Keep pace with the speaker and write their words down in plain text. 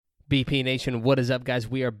BP Nation, what is up, guys?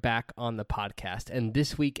 We are back on the podcast, and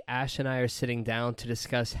this week, Ash and I are sitting down to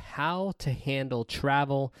discuss how to handle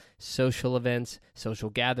travel, social events, social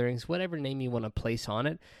gatherings, whatever name you want to place on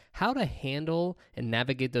it, how to handle and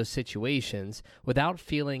navigate those situations without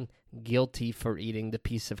feeling guilty for eating the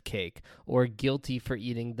piece of cake or guilty for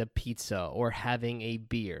eating the pizza or having a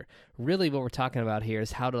beer. Really, what we're talking about here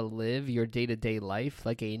is how to live your day-to-day life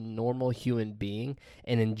like a normal human being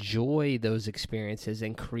and enjoy those experiences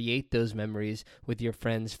and create those memories with your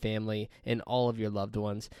friends, family, and all of your loved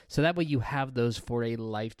ones. So that way you have those for a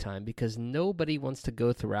lifetime, because nobody wants to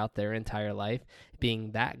go throughout their entire life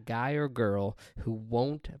being that guy or girl who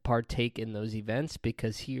won't partake in those events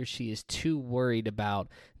because he or she is too worried about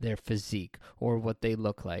their physique or what they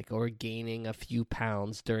look like or gaining a few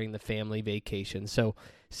pounds during the family vacation. So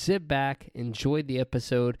sit back, enjoy the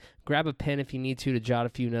episode, grab a pen if you need to jot a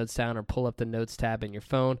few notes down, or pull up the notes tab in your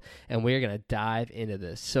phone, and we're going to dive into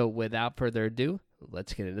this. So without further ado,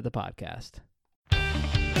 let's get into the podcast.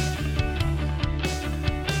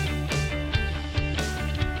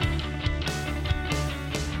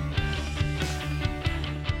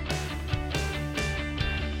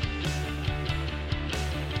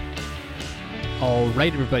 All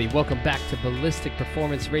right, everybody, welcome back to Ballistic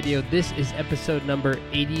Performance Radio. This is episode number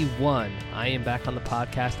 81. I am back on the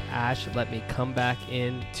podcast. Ash let me come back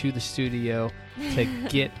into the studio to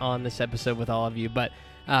get on this episode with all of you. But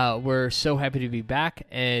we're so happy to be back,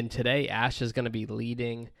 and today Ash is going to be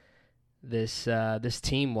leading this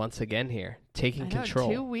team once again here, taking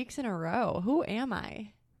control. 2 weeks in a row. Who am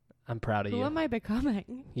I? I'm proud of you. Who am I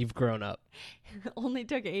becoming? You've grown up. Only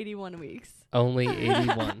took 81 weeks. Only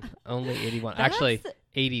 81. Only 81. Actually,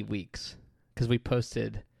 80 weeks, because we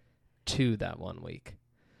posted 2 that 1 week.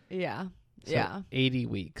 Yeah. So yeah. 80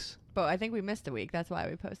 weeks. But I think we missed a week. That's why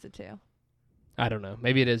we posted 2. I don't know.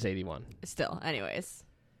 Maybe it is 81. Still, anyways.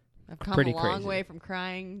 I've come Pretty a long crazy. way from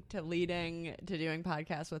crying to leading to doing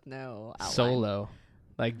podcasts with no outline. Solo.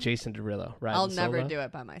 Like Jason Derulo, right? I'll never do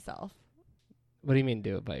it by myself. What do you mean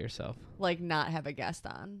do it by yourself? Like not have a guest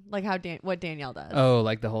on. Like how what Danielle does. Oh,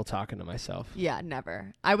 like the whole talking to myself. Yeah,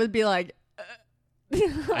 never. I would be like...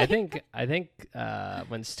 I think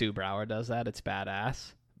when Stu Brower does that, it's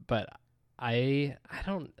badass. But I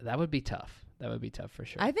don't... That would be tough. That would be tough for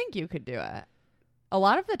sure. I think you could do it. A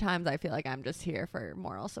lot of the times I feel like I'm just here for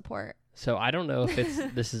moral support. So I don't know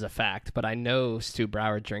if this is a fact, but I know Stu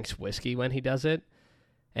Brower drinks whiskey when he does it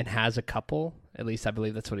and has a couple. At least I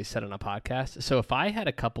believe that's what he said on a podcast. So if I had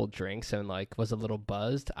a couple drinks and like was a little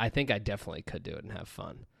buzzed, I think I definitely could do it and have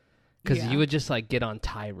fun. Because you would just like get on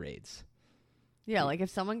tirades. Yeah, like if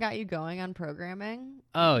someone got you going on programming.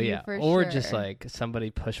 Oh, yeah. Or sure. just like somebody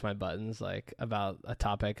push my buttons like about a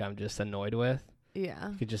topic I'm just annoyed with.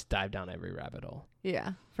 Yeah. You could just dive down every rabbit hole.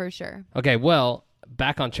 Yeah, for sure. Okay, well,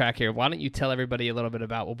 back on track here. Why don't you tell everybody a little bit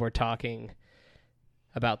about what we're talking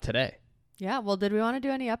about today? Yeah, well, did we want to do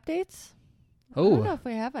any updates? Oh, I don't know if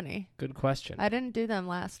we have any. Good question. I didn't do them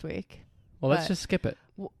last week. Well, let's just skip it.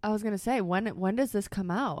 I was going to say, when does this come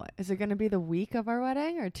out? Is it going to be the week of our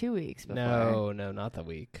wedding or 2 weeks before? No, not the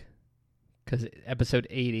week. Because episode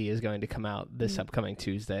 80 is going to come out this upcoming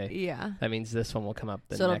Tuesday. Yeah. That means this one will come up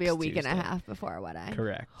the next So it'll be a week Tuesday. and a half before our wedding.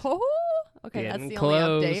 Correct. Oh, okay, Getting that's the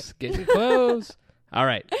close, only update. Getting close. All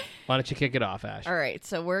right. Why don't you kick it off, Ash? All right,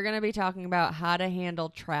 so we're going to be talking about how to handle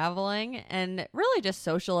traveling and really just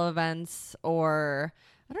social events, or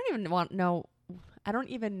I don't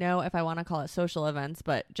even know if I want to call it social events,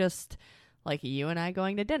 but just like you and I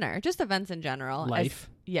going to dinner, just events in general. Life.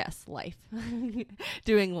 Yes, life.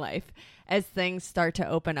 Doing life as things start to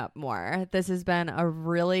open up more. This has been a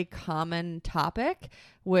really common topic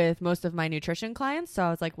with most of my nutrition clients, so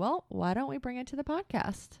I was like, well, why don't we bring it to the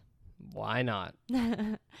podcast? Why not?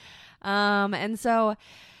 And so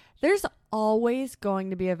there's always going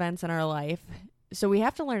to be events in our life, so we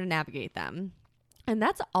have to learn to navigate them. And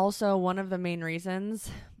that's also one of the main reasons,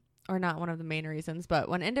 or not one of the main reasons, but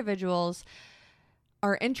when individuals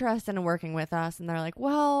are interested in working with us and they're like,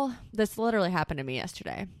 well, this literally happened to me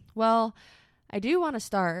yesterday. Well, I do want to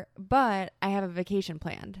start, but I have a vacation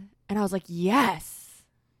planned. And I was like, yes,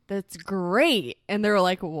 that's great. And they were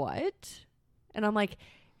like, what? And I'm like,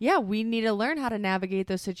 yeah, we need to learn how to navigate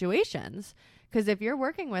those situations. Because if you're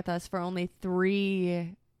working with us for only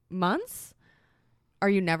 3 months, are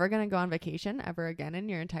you never going to go on vacation ever again in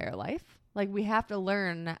your entire life? Like, we have to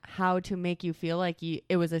learn how to make you feel like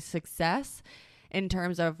it was a success in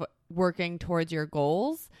terms of working towards your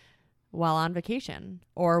goals while on vacation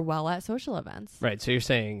or while at social events. Right. So you're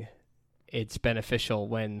saying it's beneficial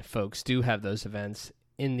when folks do have those events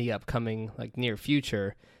in the upcoming, like, near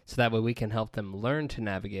future, so that way we can help them learn to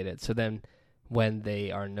navigate it. So then when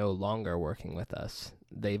they are no longer working with us,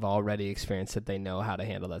 they've already experienced it. They know how to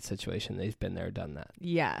handle that situation. They've been there, done that.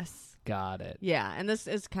 Yes. Got it. Yeah. And this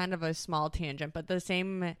is kind of a small tangent, but the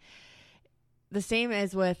same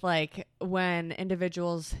is with like when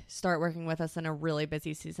individuals start working with us in a really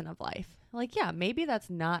busy season of life. Like, yeah, maybe that's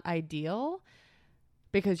not ideal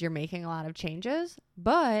because you're making a lot of changes,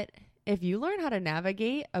 but if you learn how to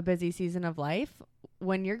navigate a busy season of life,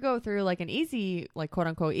 when you go through like an easy, like quote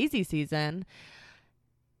unquote easy season,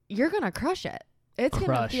 you're going to crush it. It's going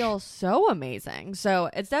to feel so amazing. So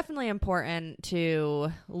it's definitely important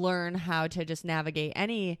to learn how to just navigate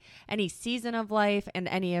any season of life and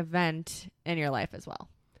any event in your life as well.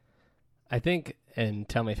 I think, and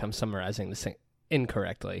tell me if I'm summarizing this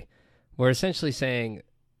incorrectly, we're essentially saying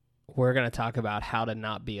we're going to talk about how to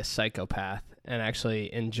not be a psychopath and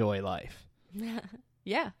actually enjoy life.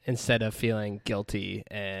 Yeah. Instead of feeling guilty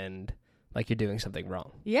and like you're doing something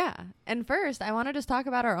wrong. Yeah. And first, I want to just talk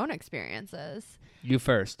about our own experiences. You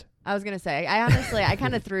first. I was going to say, I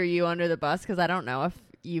kind of threw you under the bus because I don't know if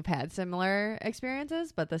you've had similar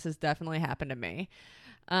experiences, but this has definitely happened to me.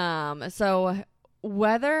 So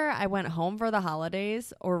whether I went home for the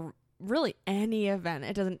holidays or really any event,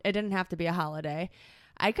 it didn't have to be a holiday,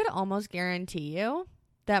 I could almost guarantee you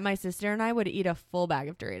that my sister and I would eat a full bag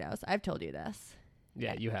of Doritos. I've told you this.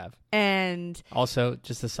 Yeah, you have. And also,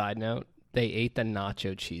 just a side note, they ate the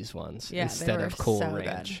nacho cheese ones instead of Cool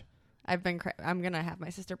Ranch. Good. I'm going to have my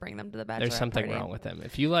sister bring them to the bachelorette There's something party. wrong with them.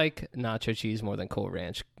 If you like nacho cheese more than Cool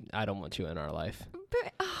Ranch, I don't want you in our life.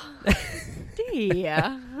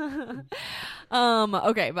 Yeah.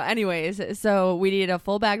 Okay, but anyways, so we'd eat a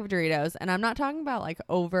full bag of Doritos, and I'm not talking about like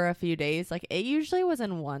over a few days. Like it usually was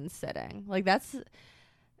in one sitting. Like that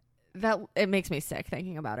it makes me sick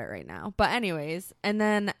thinking about it right now. But anyways, and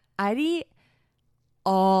then I'd eat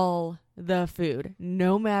all the food,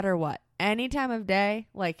 no matter what. Any time of day,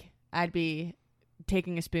 like I'd be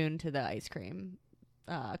taking a spoon to the ice cream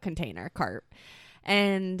container cart.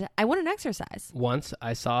 And I wouldn't exercise. Once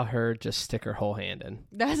I saw her just stick her whole hand in.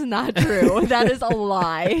 That's not true. That is a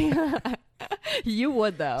lie. You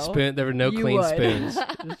would, though. There were no clean spoons.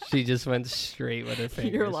 She just went straight with her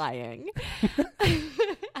fingers. You're lying.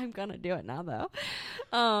 I'm going to do it now, though.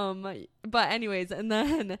 But anyways, and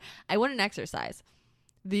then I wouldn't exercise.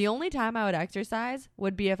 The only time I would exercise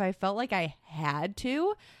would be if I felt like I had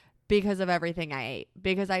to, because of everything I ate,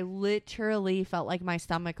 because I literally felt like my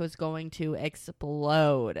stomach was going to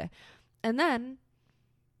explode. And then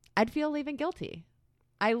I'd feel even guilty.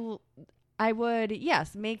 I would,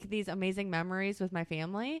 yes, make these amazing memories with my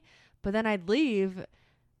family, but then I'd leave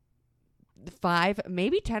 5,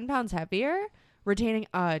 maybe 10 pounds heavier, retaining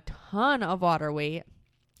a ton of water weight.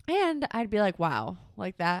 And I'd be like, wow,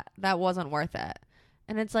 like that wasn't worth it.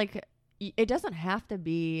 And it's like, it doesn't have to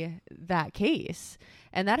be that case.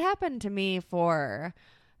 And that happened to me for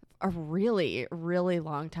a really, really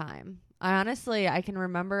long time. I can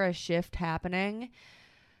remember a shift happening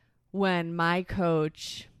when my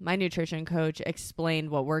nutrition coach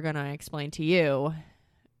explained what we're going to explain to you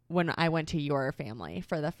when I went to your family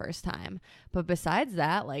for the first time. But besides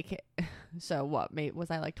that, like, so what,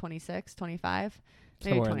 was I like 26, 25?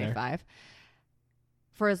 Maybe 25.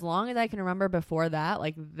 For as long as I can remember before that,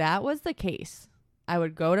 like that was the case. I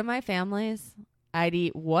would go to my family's, I'd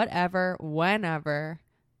eat whatever, whenever,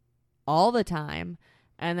 all the time,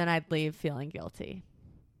 and then I'd leave feeling guilty.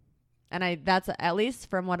 And that's at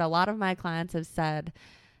least from what a lot of my clients have said,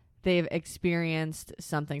 they've experienced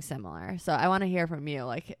something similar. So I want to hear from you.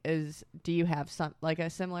 Like, do you have a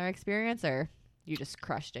similar experience, or you just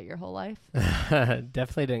crushed it your whole life?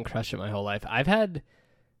 Definitely didn't crush it my whole life. I've had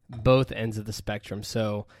both ends of the spectrum.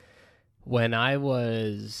 So when I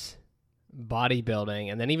was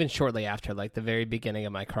bodybuilding, and then even shortly after, like the very beginning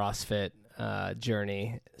of my CrossFit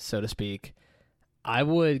journey, so to speak, I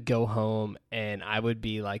would go home and I would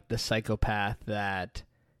be like the psychopath that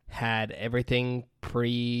had everything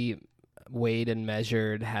pre-weighed and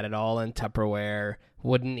measured, had it all in Tupperware,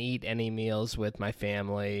 wouldn't eat any meals with my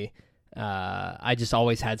family. I just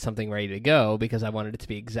always had something ready to go because I wanted it to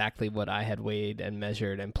be exactly what I had weighed and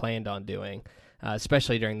measured and planned on doing,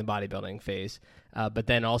 especially during the bodybuilding phase. But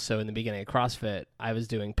then also in the beginning of CrossFit, I was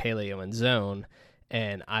doing paleo and zone,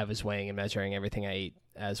 and I was weighing and measuring everything I ate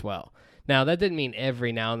as well. Now, that didn't mean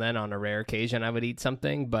every now and then on a rare occasion I would eat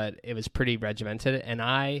something, but it was pretty regimented. And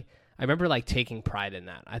I remember like taking pride in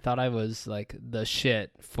that. I thought I was like the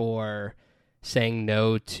shit for saying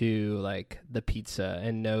no to like the pizza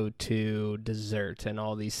and no to dessert and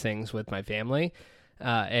all these things with my family,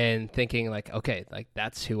 and thinking like, okay, like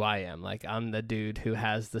that's who I am. Like I'm the dude who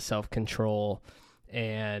has the self-control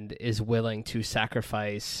and is willing to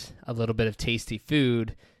sacrifice a little bit of tasty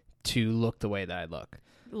food to look the way that I look.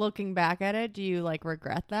 Looking back at it, do you like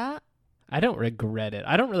regret that? I don't regret it.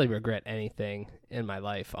 I don't really regret anything in my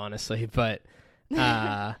life, honestly, but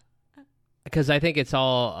because I think it's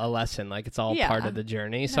all a lesson, like it's all part of the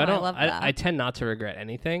journey. So I tend not to regret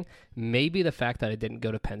anything. Maybe the fact that I didn't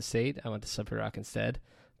go to Penn State, I went to Slippery Rock instead.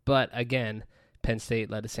 But again, Penn State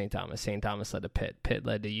led to St. Thomas. St. Thomas led to Pitt. Pitt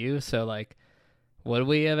led to you. So like, would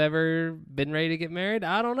we have ever been ready to get married?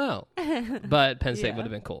 I don't know. But Penn State would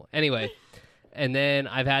have been cool. Anyway, and then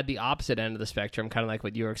I've had the opposite end of the spectrum, kind of like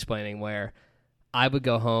what you were explaining, where I would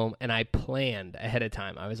go home and I planned ahead of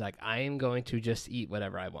time. I was like, I am going to just eat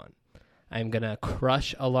whatever I want. I'm going to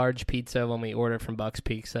crush a large pizza when we order from Buck's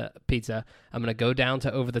Pizza. I'm going to go down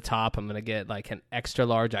to Over the Top. I'm going to get like an extra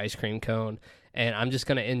large ice cream cone. And I'm just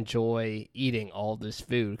going to enjoy eating all this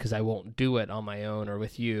food because I won't do it on my own or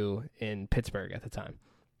with you in Pittsburgh at the time.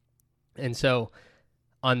 And so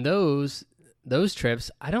on those trips,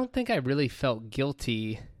 I don't think I really felt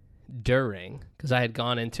guilty during, because I had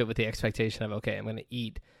gone into it with the expectation of, okay, I'm going to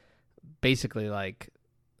eat basically like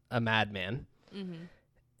a madman.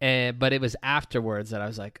 Mm-hmm. But it was afterwards that I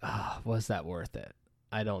was like, oh, was that worth it?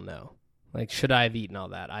 I don't know. Like, should I have eaten all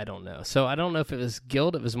that? I don't know. So I don't know if it was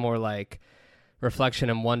guilt. It was more like reflection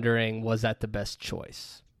and wondering, was that the best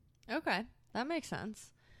choice? Okay, that makes sense.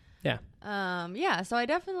 Yeah. So I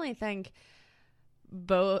definitely think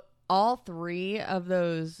all three of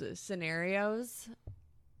those scenarios,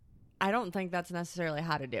 I don't think that's necessarily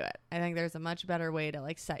how to do it. I think there's a much better way to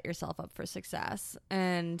like set yourself up for success.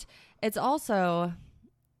 And it's also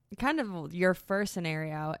kind of your first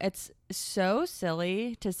scenario. It's so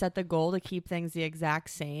silly to set the goal to keep things the exact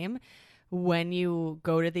same when you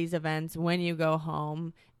go to these events, when you go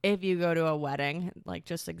home, if you go to a wedding, like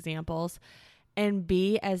just examples, and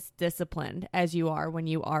be as disciplined as you are when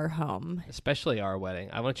you are home. Especially our wedding.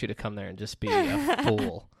 I want you to come there and just be a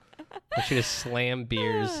fool. I want you to slam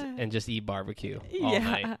beers and just eat barbecue all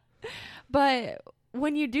night. But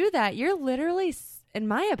when you do that, you're literally, in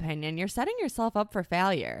my opinion, you're setting yourself up for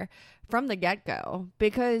failure from the get-go,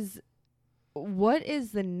 because what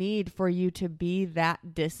is the need for you to be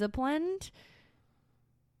that disciplined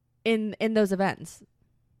in those events,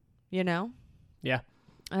 you know? Yeah.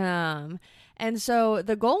 And so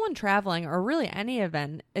the goal when traveling, or really any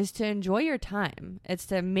event, is to enjoy your time. It's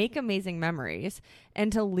to make amazing memories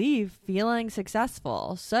and to leave feeling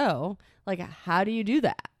successful. So, like, how do you do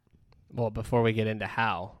that? Well, before we get into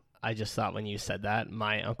how, I just thought when you said that,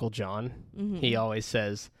 my Uncle John, he always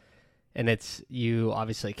says, and it's, you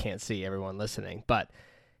obviously can't see everyone listening, but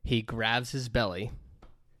he grabs his belly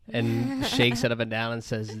and shakes it up and down and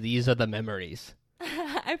says, "These are the memories."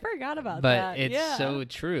 I forgot about But that. it's so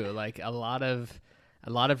true. Like a lot of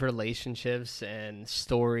relationships and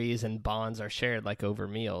stories and bonds are shared like over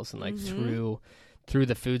meals and like through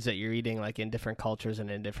the foods that you're eating, like in different cultures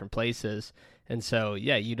and in different places. And so,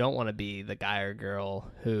 yeah, you don't want to be the guy or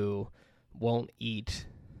girl who won't eat,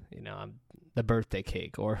 the birthday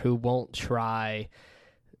cake, or who won't try,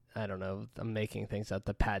 I don't know, I'm making things up,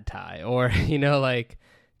 the pad thai, or, like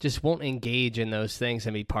just won't engage in those things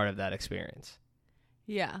and be part of that experience.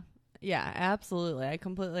 Yeah, absolutely. I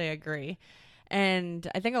completely agree. And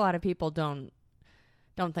I think a lot of people don't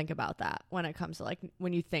think about that when it comes to like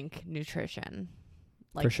when you think nutrition.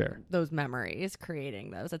 Like, for sure. Those memories,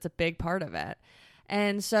 creating those, that's a big part of it.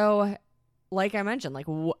 And so, like I mentioned, like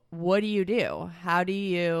what do you do? How do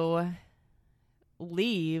you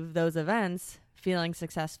leave those events feeling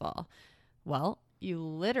successful? Well,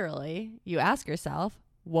 you ask yourself,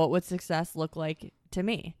 what would success look like to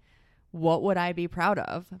me? What would I be proud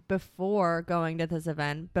of before going to this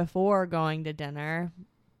event, before going to dinner,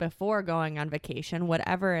 before going on vacation,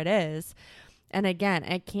 whatever it is? And again,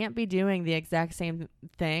 it can't be doing the exact same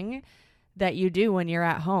thing that you do when you're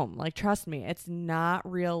at home. Like, trust me, it's not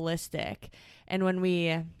realistic. And when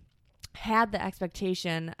we had the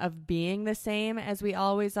expectation of being the same as we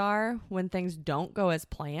always are, when things don't go as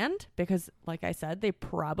planned, because like I said, they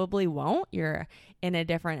probably won't, you're in a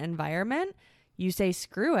different environment, you say,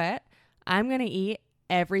 screw it, I'm going to eat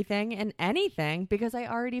everything and anything because I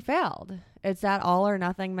already failed. It's that all or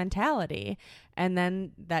nothing mentality. And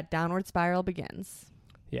then that downward spiral begins.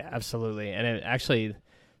 Yeah, absolutely. And it actually,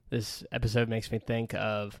 this episode makes me think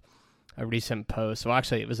of a recent post. Well,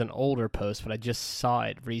 actually, it was an older post, but I just saw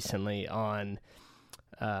it recently on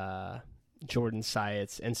Jordan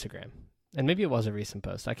Syatt's Instagram. And maybe it was a recent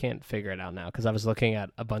post. I can't figure it out now because I was looking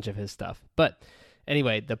at a bunch of his stuff. But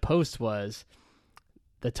anyway, the post was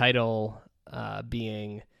the title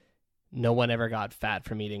being "No one ever got fat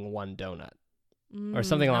from eating one donut," or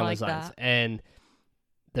something along those lines. And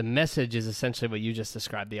the message is essentially what you just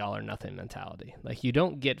described, the all or nothing mentality. Like, you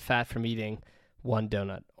don't get fat from eating one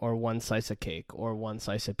donut or one slice of cake or one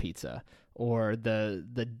slice of pizza or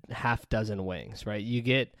the half dozen wings, right? You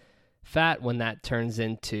get fat when that turns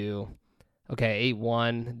into, okay, I ate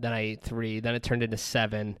one, then I ate three, then it turned into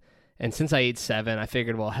seven. And since I ate seven, I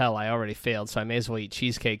figured, well, hell, I already failed, so I may as well eat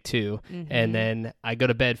cheesecake too. Mm-hmm. And then I go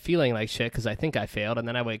to bed feeling like shit because I think I failed. And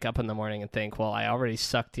then I wake up in the morning and think, well, I already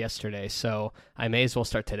sucked yesterday, so I may as well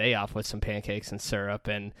start today off with some pancakes and syrup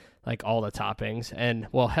and like all the toppings. And,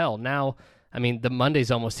 well, hell, now, I mean, the Monday's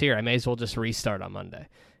almost here. I may as well just restart on Monday.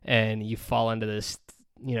 And you fall into this,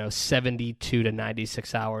 72 to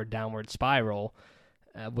 96 hour downward spiral,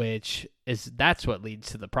 that's what leads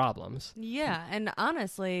to the problems. Yeah, and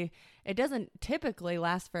honestly, it doesn't typically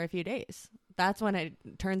last for a few days. That's when it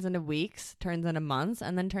turns into weeks, turns into months,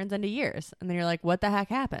 and then turns into years. And then you're like, what the heck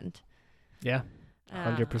happened? Yeah,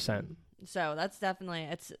 100%. So that's definitely,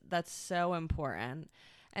 that's so important.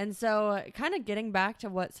 And so kind of getting back to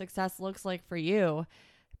what success looks like for you,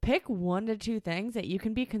 pick 1 to 2 things that you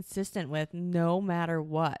can be consistent with no matter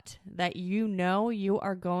what, that you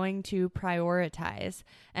are going to prioritize.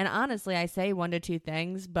 And honestly, I say 1 to 2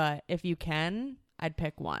 things, but if you can, I'd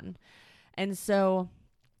pick one. And so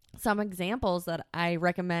some examples that I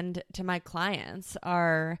recommend to my clients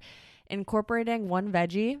are incorporating 1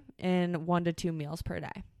 veggie in 1 to 2 meals per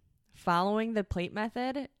day, following the plate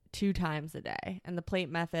method 2 times a day. And the plate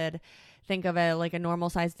method, think of it like a normal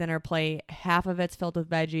sized dinner plate. Half of it's filled with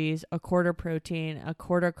veggies, a quarter protein, a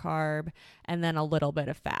quarter carb, and then a little bit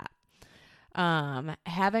of fat.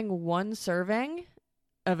 Having 1 serving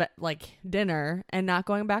of like dinner and not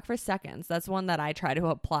going back for seconds. That's one that I try to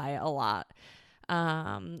apply a lot.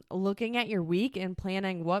 Looking at your week and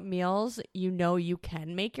planning what meals you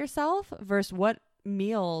can make yourself versus what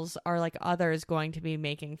meals are like others going to be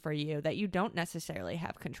making for you that you don't necessarily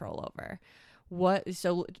have control over.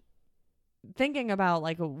 So thinking about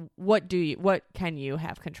like what can you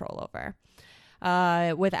have control over?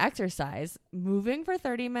 With exercise, moving for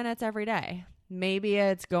 30 minutes every day. Maybe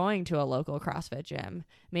it's going to a local CrossFit gym.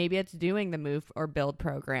 Maybe it's doing the Move or Build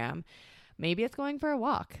program. Maybe it's going for a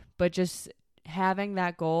walk. But just having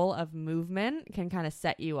that goal of movement can kind of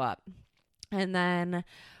set you up. And then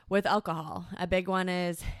with alcohol, a big one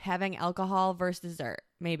is having alcohol versus dessert.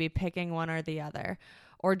 Maybe picking one or the other.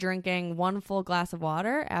 Or drinking 1 full glass of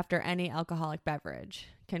water after any alcoholic beverage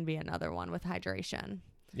can be another one with hydration.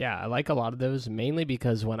 Yeah, I like a lot of those, mainly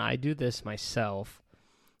because when I do this myself,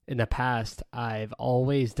 in the past, I've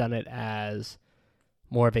always done it as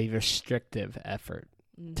more of a restrictive effort,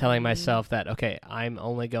 telling myself that, okay, I'm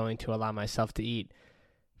only going to allow myself to eat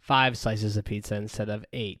 5 slices of pizza instead of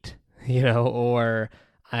 8, or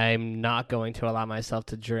I'm not going to allow myself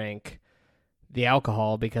to drink the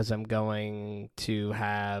alcohol because I'm going to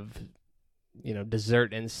have,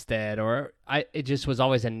 dessert instead, it just was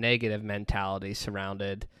always a negative mentality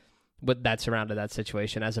surrounded that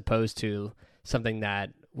situation, as opposed to something that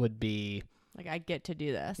would be like, I get to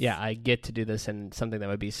do this. Yeah, I get to do this, and something that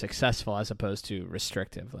would be successful as opposed to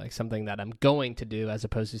restrictive, like something that I'm going to do as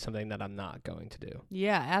opposed to something that I'm not going to do.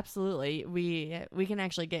 Yeah, absolutely. We can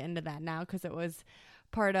actually get into that now because it was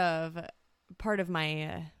part of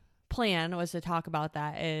my plan was to talk about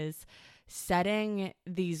that, is setting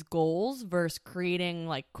these goals versus creating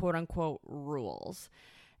like quote unquote rules.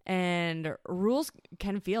 And rules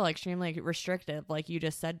can feel extremely restrictive, like you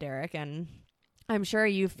just said, Derek. And I'm sure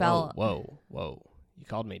you felt... Whoa. You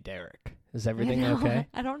called me Derek. Is everything okay?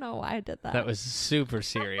 I don't know why I did that. That was super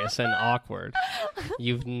serious and awkward.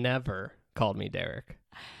 You've never called me Derek.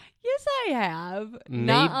 Yes, I have.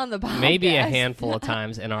 Not on the podcast. Maybe a handful of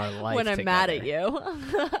times in our life when I'm together. mad at you.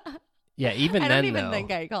 Yeah, even I then, don't even though,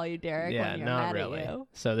 think I call you Derek when you're not mad really. at you.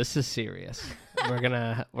 So this is serious. We're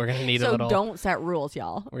gonna need so a little. Don't set rules,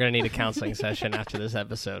 y'all. We're gonna need a counseling session after this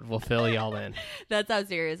episode. We'll fill y'all in. That's how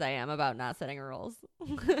serious I am about not setting rules.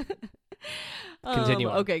 Continue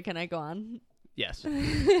on. Okay, can I go on? Yes.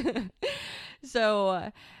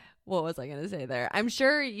 So, what was I going to say there? I'm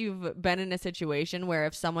sure you've been in a situation where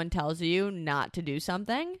if someone tells you not to do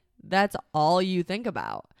something, that's all you think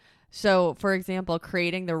about. So, for example,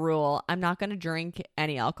 creating the rule, I'm not going to drink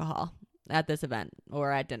any alcohol at this event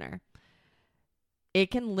or at dinner. It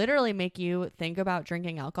can literally make you think about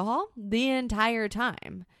drinking alcohol the entire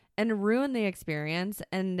time and ruin the experience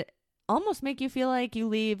and almost make you feel like you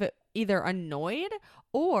leave either annoyed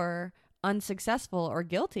or unsuccessful or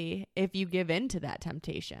guilty if you give in to that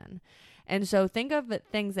temptation. And so think of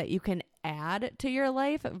things that you can add to your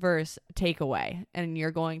life versus take away, and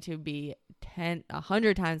you're going to be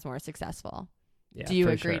 100 times more successful. Yeah, do you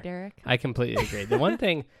for agree, sure. Derek? I completely agree. The one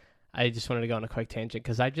thing I just wanted to go on a quick tangent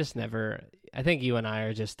because I think you and I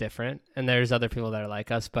are just different, and there's other people that are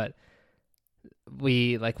like us, but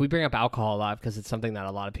we bring up alcohol a lot because it's something that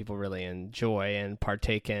a lot of people really enjoy and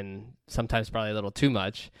partake in, sometimes probably a little too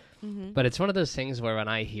much. Mm-hmm. But it's one of those things where when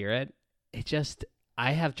I hear it,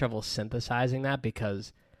 I have trouble synthesizing that,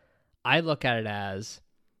 because I look at it as,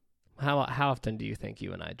 how often do you think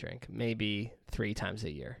you and I drink? Maybe 3 times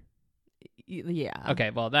a year. Yeah. Okay,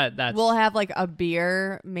 well that's we'll have like a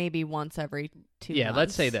beer maybe once every 2 months. Yeah,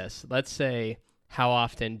 let's say this. Let's say, how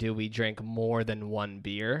often do we drink more than 1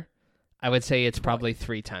 beer? I would say it's probably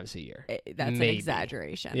 3 times a year. That's Maybe. an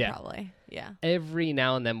exaggeration, Yeah. probably. Yeah. Every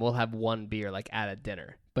now and then we'll have 1 beer, like at a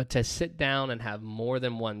dinner. But to sit down and have more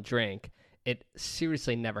than 1 drink, it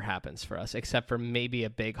seriously never happens for us, except for maybe a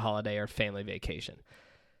big holiday or family vacation.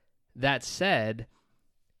 That said,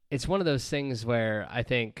 it's one of those things where I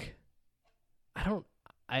think,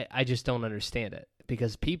 I just don't understand it,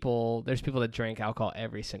 because there's people that drink alcohol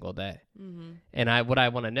every single day. Mm-hmm. And what I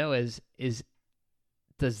want to know is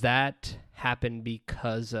does that happen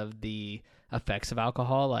because of the effects of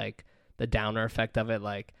alcohol, like the downer effect of it?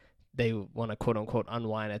 Like, they want to quote unquote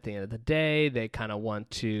unwind at the end of the day. They kind of want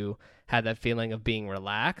to have that feeling of being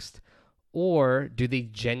relaxed, or do they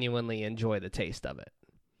genuinely enjoy the taste of it?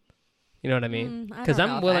 You know what I mean? Because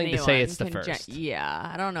I'm willing to say it's the first.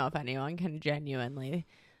 I don't know if anyone can genuinely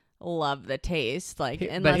love the taste. But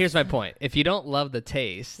here's my point. If you don't love the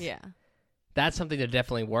taste, yeah, that's something to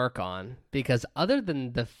definitely work on, because other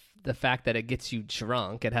than the fact that it gets you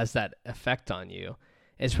drunk, it has that effect on you,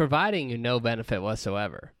 it's providing you no benefit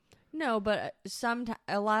whatsoever. No, but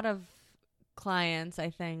a lot of clients,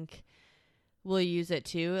 I think, will use it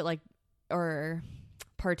too, or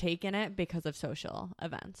partake in it because of social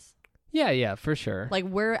events. Yeah, for sure.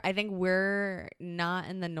 I think we're not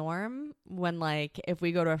in the norm when, if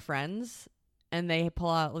we go to a friend's and they pull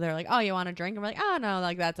out, they're like, oh, you want a drink? And we're like, oh,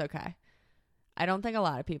 no, that's okay. I don't think a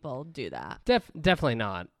lot of people do that. Definitely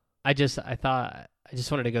not. I just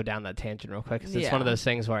wanted to go down that tangent real quick, because it's one of those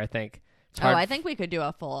things where I think it's hard. I think we could do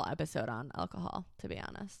a full episode on alcohol, to be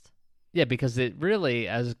honest. Yeah, because it really,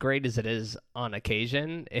 as great as it is on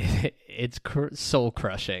occasion, it's soul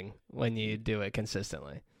crushing when you do it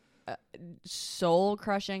consistently. Soul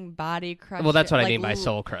crushing, body crushing. Well, that's what I mean by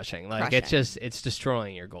soul crushing. Crushing. It's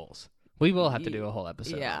destroying your goals. We will have to do a whole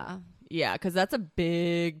episode. Yeah, because that's a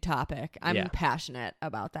big topic. I'm passionate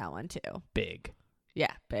about that one too. Big.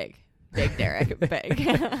 Yeah, big, Derek, big.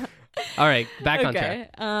 All right, back on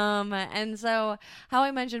track. And so, how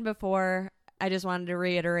I mentioned before, I just wanted to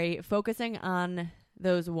reiterate: focusing on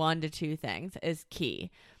those 1 to 2 things is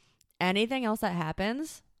key. Anything else that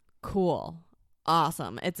happens, cool.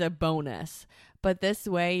 Awesome. It's a bonus. But this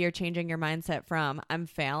way you're changing your mindset from I'm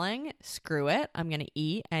failing, screw it, I'm going to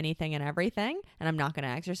eat anything and everything, and I'm not going to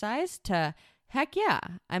exercise, to heck yeah,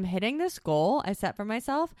 I'm hitting this goal I set for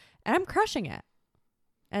myself and I'm crushing it.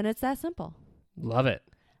 And it's that simple. Love it.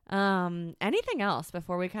 Anything else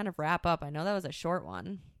before we kind of wrap up? I know that was a short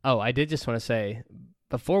one. Oh, I did just want to say,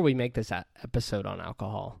 before we make this episode on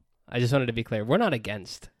alcohol, I just wanted to be clear, we're not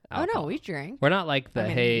against alcohol. Oh, no, we drink. We're not like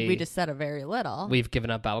we just said a very little. We've given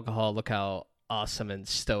up alcohol. Look how awesome and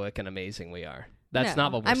stoic and amazing we are. That's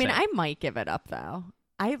not what we're saying. I might give it up, though.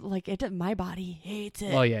 I like it. My body hates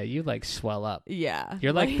it. Oh, yeah. You swell up. Yeah.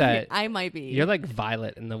 You're like that. I might be. You're like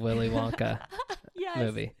Violet in the Willy Wonka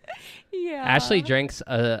movie. Yeah. Ashley drinks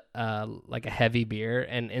a heavy beer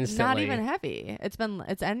and instantly. Not even heavy.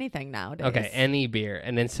 It's anything nowadays. Okay, any beer,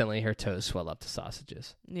 and instantly her toes swell up to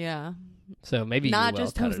sausages. Yeah. So maybe not you will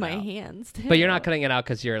just cut toes, it my out. hands too. But you're not cutting it out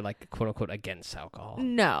because you're quote unquote against alcohol.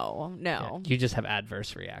 No. Yeah, you just have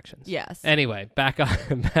adverse reactions. Yes. Anyway, back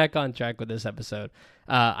on track with this episode.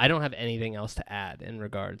 I don't have anything else to add in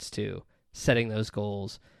regards to setting those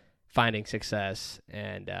goals, finding success,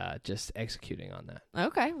 and just executing on that.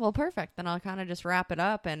 Okay, well, perfect. Then I'll kind of just wrap it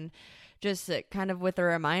up, and just kind of with a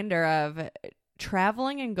reminder of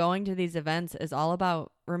traveling and going to these events is all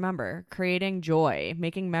about, remember, creating joy,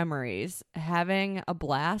 making memories, having a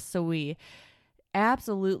blast. So we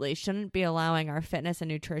absolutely shouldn't be allowing our fitness and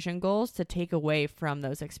nutrition goals to take away from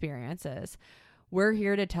those experiences. We're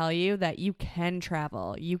here to tell you that you can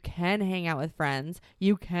travel, you can hang out with friends,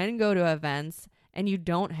 you can go to events, and you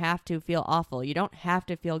don't have to feel awful. You don't have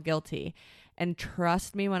to feel guilty. And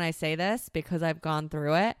trust me when I say this, because I've gone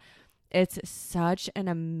through it. It's such an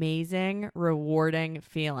amazing, rewarding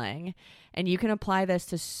feeling. And you can apply this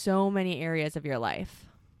to so many areas of your life.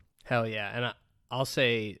 Hell yeah. And I'll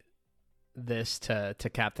say this to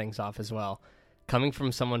cap things off as well. Coming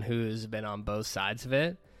from someone who's been on both sides of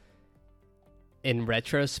it, in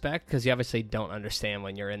retrospect, because you obviously don't understand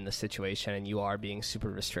when you're in the situation and you are being super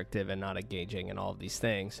restrictive and not engaging in all of these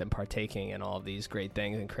things and partaking in all of these great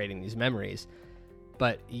things and creating these memories.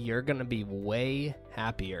 But you're going to be way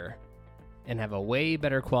happier and have a way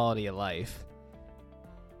better quality of life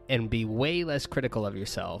and be way less critical of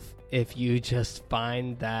yourself if you just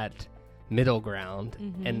find that middle ground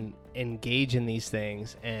and engage in these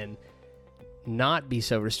things and not be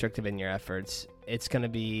so restrictive in your efforts. It's going to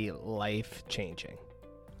be life-changing.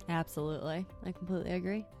 Absolutely. I completely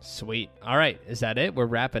agree. Sweet. All right. Is that it? We're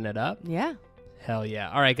wrapping it up? Yeah. Hell yeah.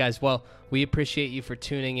 All right, guys. Well, we appreciate you for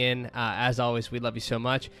tuning in. As always, we love you so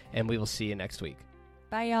much, and we will see you next week.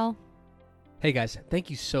 Bye, y'all. Hey, guys. Thank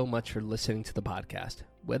you so much for listening to the podcast.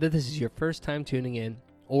 Whether this is your first time tuning in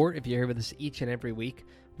or if you're here with us each and every week,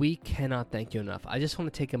 we cannot thank you enough. I just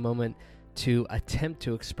want to take a moment to attempt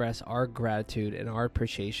to express our gratitude and our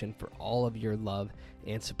appreciation for all of your love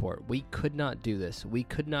and support. We could not do this. We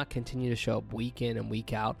could not continue to show up week in and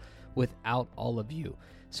week out without all of you.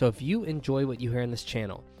 So if you enjoy what you hear on this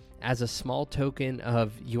channel, as a small token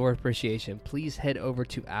of your appreciation, please head over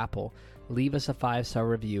to Apple, leave us a 5-star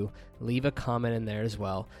review, leave a comment in there as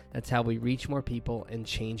well. That's how we reach more people and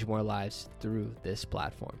change more lives through this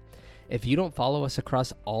platform. If you don't follow us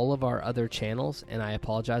across all of our other channels, and I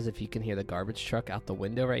apologize if you can hear the garbage truck out the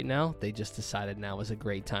window right now, they just decided now is a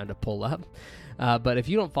great time to pull up. But if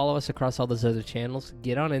you don't follow us across all those other channels,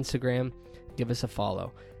 get on Instagram, give us a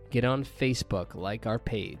follow. Get on Facebook, like our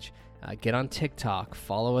page. Get on TikTok,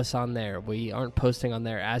 follow us on there. We aren't posting on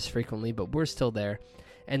there as frequently, but we're still there.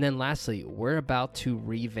 And then lastly, we're about to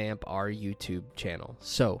revamp our YouTube channel.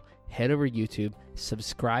 So head over to YouTube,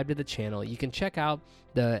 subscribe to the channel. You can check out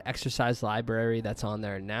the exercise library that's on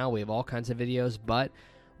there now. We have all kinds of videos, but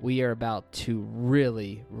we are about to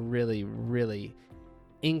really, really, really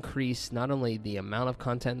increase not only the amount of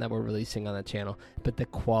content that we're releasing on the channel, but the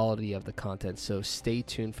quality of the content. So stay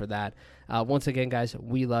tuned for that. Once again, guys,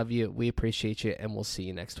 we love you. We appreciate you, and we'll see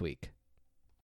you next week.